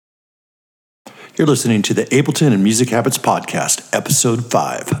You're listening to the Ableton and Music Habits Podcast, Episode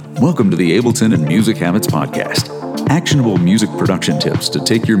 5. Welcome to the Ableton and Music Habits Podcast. Actionable music production tips to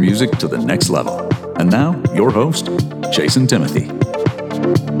take your music to the next level. And now, your host, Jason Timothy.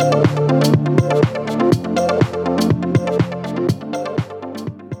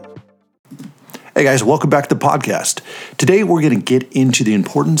 Hey guys, welcome back to the podcast. Today we're going to get into the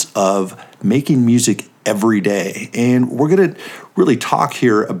importance of making music every day. And we're going to really talk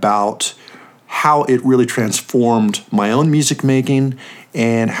here about how it really transformed my own music making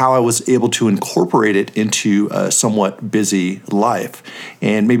and how I was able to incorporate it into a somewhat busy life,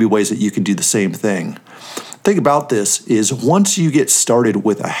 and maybe ways that you can do the same thing. The thing about this is once you get started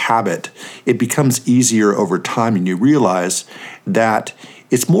with a habit, it becomes easier over time, and you realize that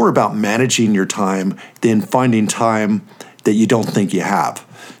it's more about managing your time than finding time that you don't think you have.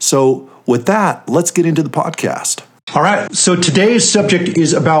 So with that, let's get into the podcast. All right, so today's subject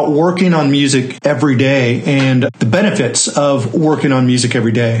is about working on music every day and the benefits of working on music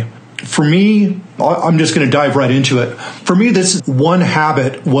every day. For me, I'm just going to dive right into it. For me, this one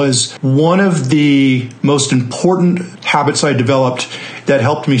habit was one of the most important habits I developed that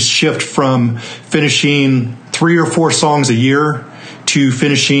helped me shift from finishing 3 or 4 songs a year to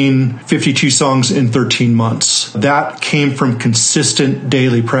finishing 52 songs in 13 months. That came from consistent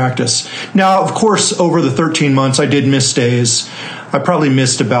daily practice. Now, of course, over the 13 months, I did miss days. I probably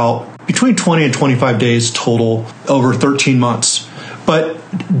missed about between 20 and 25 days total over 13 months. But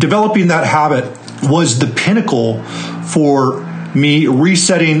developing that habit was the pinnacle for me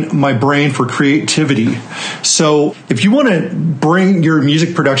resetting my brain for creativity. So if you want to bring your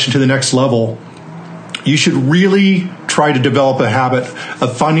music production to the next level, you should really try to develop a habit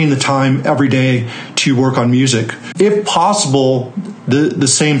of finding the time every day to work on music. If possible, the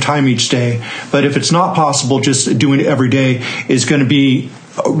same time each day. But if it's not possible, just doing it every day is going to be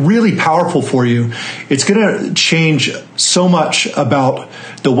really powerful for you. It's going to change so much about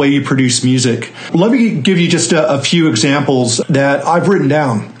the way you produce music. Let me give you just a few examples that I've written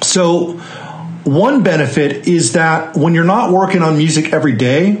down. So one benefit is that when you're not working on music every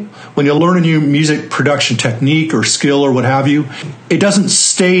day, when you learn a new music production technique or skill or what have you, it doesn't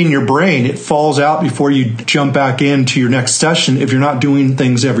stay in your brain. It falls out before you jump back into your next session if you're not doing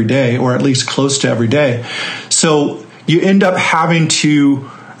things every day, or at least close to every day. So you end up having to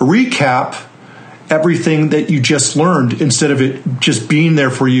recap everything that you just learned instead of it just being there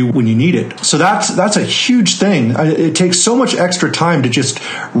for you when you need it. So that's a huge thing. It takes so much extra time to just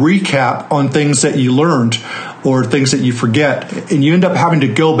recap on things that you learned or things that you forget. And you end up having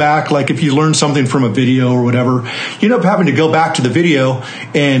to go back, like if you learn something from a video or whatever, you end up having to go back to the video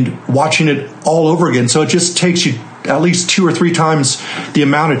and watching it all over again. So it just takes you at least 2 or 3 times the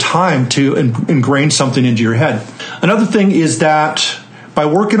amount of time to ingrain something into your head. Another thing is that by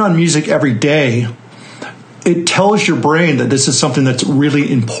working on music every day, it tells your brain that this is something that's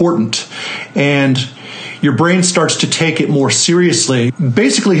really important, and your brain starts to take it more seriously.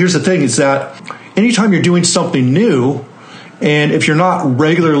 Basically, here's the thing, is that anytime you're doing something new, and if you're not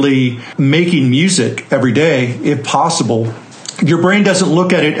regularly making music every day, if possible, your brain doesn't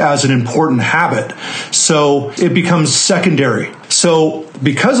look at it as an important habit. So it becomes secondary. So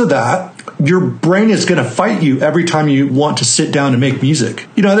because of that, your brain is going to fight you every time you want to sit down and make music.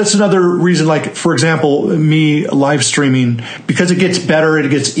 You know, that's another reason, like, for example, me live streaming, because it gets better, it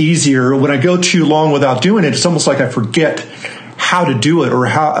gets easier. When I go too long without doing it, it's almost like I forget how to do it, or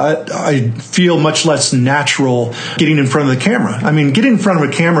how I feel much less natural getting in front of the camera. I mean, getting in front of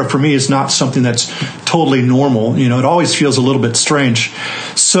a camera for me is not something that's totally normal. You know, it always feels a little bit strange.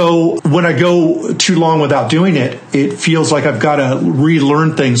 So when I go too long without doing it, it feels like I've got to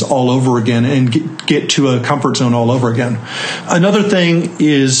relearn things all over again and get to a comfort zone all over again. Another thing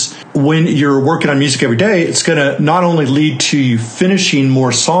is when you're working on music every day, it's going to not only lead to you finishing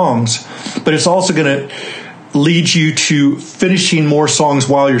more songs, but it's also going to lead you to finishing more songs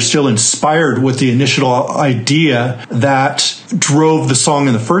while you're still inspired with the initial idea that drove the song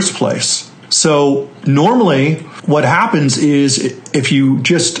in the first place. So normally what happens is if you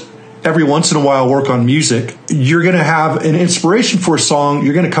just every once in a while work on music, you're going to have an inspiration for a song,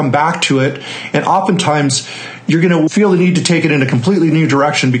 you're going to come back to it, and oftentimes you're going to feel the need to take it in a completely new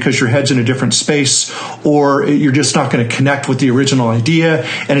direction because your head's in a different space, or you're just not going to connect with the original idea,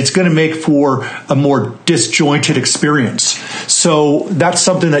 and it's going to make for a more disjointed experience. So that's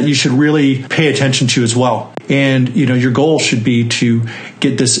something that you should really pay attention to as well. And, you know, your goal should be to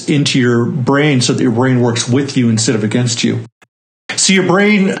get this into your brain so that your brain works with you instead of against you. So your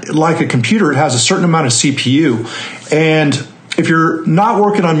brain, like a computer, it has a certain amount of CPU, and if you're not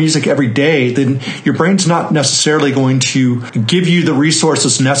working on music every day, then your brain's not necessarily going to give you the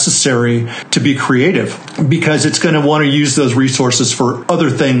resources necessary to be creative, because it's going to want to use those resources for other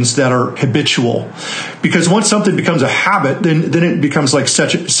things that are habitual. Because once something becomes a habit, then it becomes like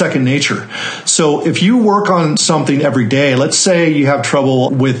second nature. So if you work on something every day, let's say you have trouble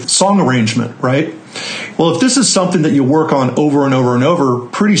with song arrangement, right? Well, if this is something that you work on over and over and over,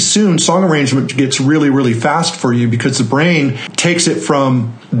 pretty soon song arrangement gets really, really fast for you, because the brain takes it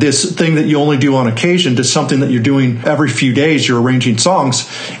from this thing that you only do on occasion to something that you're doing every few days. You're arranging songs,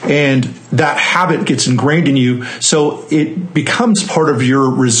 and that habit gets ingrained in you. So it becomes part of your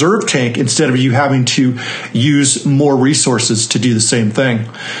reserve tank instead of you having to use more resources to do the same thing.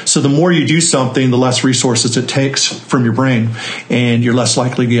 So the more you do something, the less resources it takes from your brain, and you're less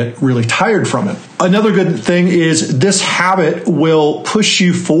likely to get really tired from it. Another good thing is this habit will push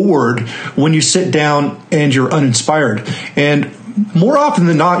you forward when you sit down and you're uninspired. And more often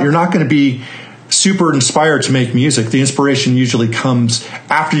than not, you're not going to be super inspired to make music. The inspiration usually comes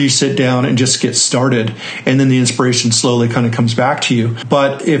after you sit down and just get started, and then the inspiration slowly kind of comes back to you.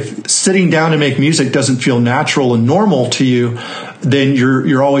 But if sitting down to make music doesn't feel natural and normal to you, then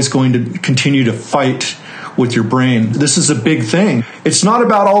you're always going to continue to fight with your brain. This is a big thing. It's not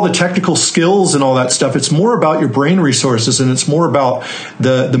about all the technical skills and all that stuff. It's more about your brain resources, and it's more about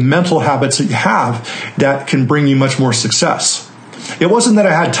the mental habits that you have that can bring you much more success. It wasn't that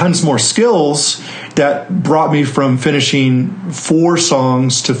I had tons more skills that brought me from finishing 4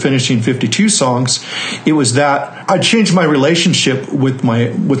 songs to finishing 52 songs. It was that I changed my relationship with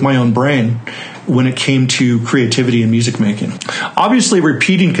my own brain when it came to creativity and music making. Obviously,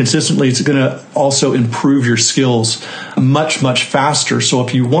 repeating consistently is going to also improve your skills much, much faster. So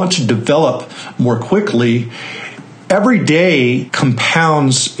if you want to develop more quickly, every day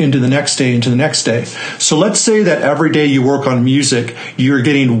compounds into the next day, into the next day. So let's say that every day you work on music, you're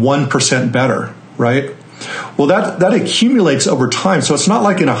getting 1% better, right? Well, that accumulates over time. So it's not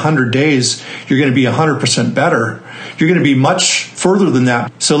like in 100 days, you're going to be 100% better. You're going to be much further than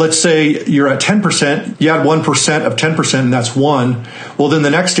that. So let's say you're at 10%, you add 1% of 10%, and that's 1. Well, then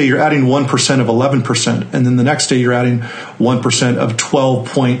the next day you're adding 1% of 11%. And then the next day you're adding 1% of 12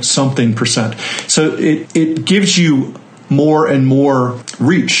 point something percent. So it gives you more and more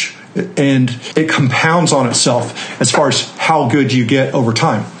reach, and it compounds on itself as far as how good you get over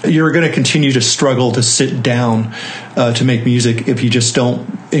time. You're going to continue to struggle to sit down to make music if you just don't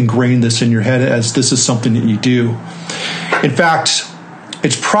ingrain this in your head as this is something that you do. In fact,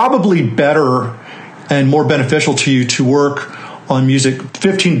 it's probably better and more beneficial to you to work on music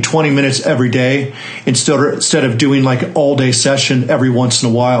 15 to 20 minutes every day instead of doing like an all-day session every once in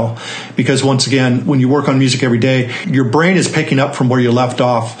a while. Because once again, when you work on music every day, your brain is picking up from where you left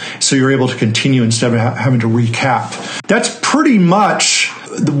off, so you're able to continue instead of having to recap. That's pretty much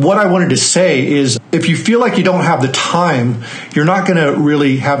what I wanted to say. Is if you feel like you don't have the time, you're not going to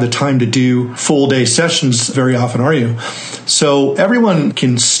really have the time to do full day sessions very often, are you? So everyone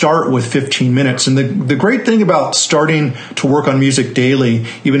can start with 15 minutes. And the great thing about starting to work on music daily,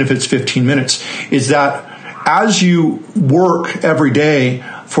 even if it's 15 minutes, is that as you work every day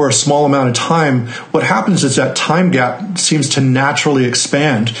for a small amount of time, what happens is that time gap seems to naturally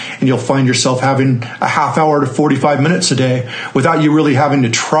expand, and you'll find yourself having a half hour to 45 minutes a day without you really having to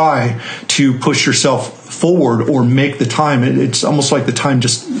try to push yourself forward or make the time. It's almost like the time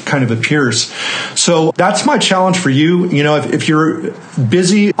just kind of appears. So that's my challenge for you. You know, if you're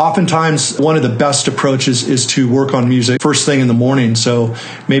busy, oftentimes one of the best approaches is to work on music first thing in the morning. So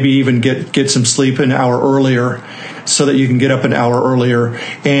maybe even get some sleep an hour earlier, so that you can get up an hour earlier.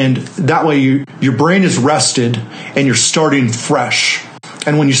 And that way your brain is rested and you're starting fresh.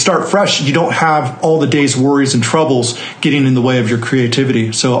 And when you start fresh, you don't have all the day's worries and troubles getting in the way of your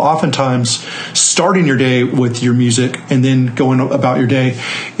creativity. So oftentimes, starting your day with your music and then going about your day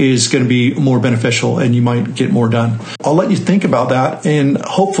is going to be more beneficial, and you might get more done. I'll let you think about that, and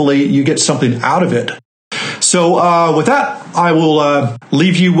hopefully you get something out of it. So with that, I will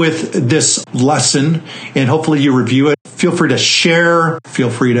leave you with this lesson, and hopefully you review it. Feel free to share.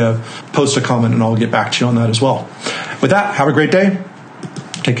 Feel free to post a comment, and I'll get back to you on that as well. With that, have a great day.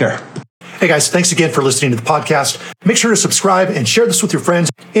 Take care. Hey guys, thanks again for listening to the podcast. Make sure to subscribe and share this with your friends,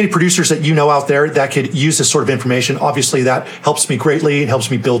 any producers that you know out there that could use this sort of information. Obviously, that helps me greatly. It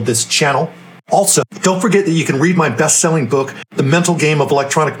helps me build this channel. Also, don't forget that you can read my best-selling book, The Mental Game of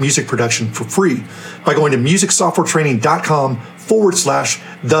Electronic Music Production, for free by going to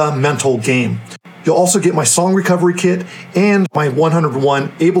musicsoftwaretraining.com/The Mental Game. You'll also get my song recovery kit and my 101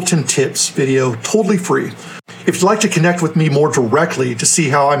 Ableton tips video totally free. If you'd like to connect with me more directly to see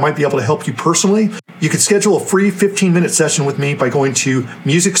how I might be able to help you personally, you can schedule a free 15-minute session with me by going to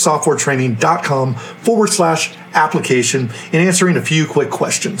musicsoftwaretraining.com/application and answering a few quick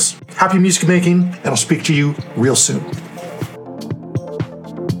questions. Happy music making, and I'll speak to you real soon.